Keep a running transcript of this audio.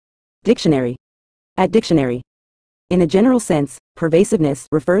Dictionary. At dictionary. In a general sense, pervasiveness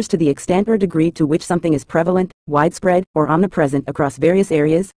refers to the extent or degree to which something is prevalent, widespread, or omnipresent across various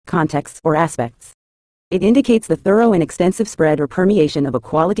areas, contexts, or aspects. It indicates the thorough and extensive spread or permeation of a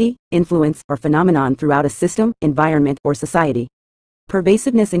quality, influence, or phenomenon throughout a system, environment, or society.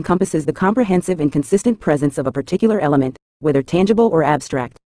 Pervasiveness encompasses the comprehensive and consistent presence of a particular element, whether tangible or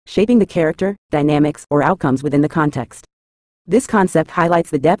abstract, shaping the character, dynamics, or outcomes within the context. This concept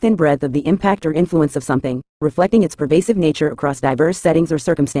highlights the depth and breadth of the impact or influence of something, reflecting its pervasive nature across diverse settings or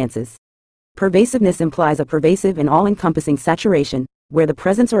circumstances. Pervasiveness implies a pervasive and all-encompassing saturation, where the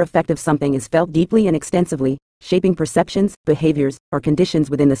presence or effect of something is felt deeply and extensively, shaping perceptions, behaviors, or conditions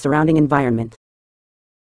within the surrounding environment.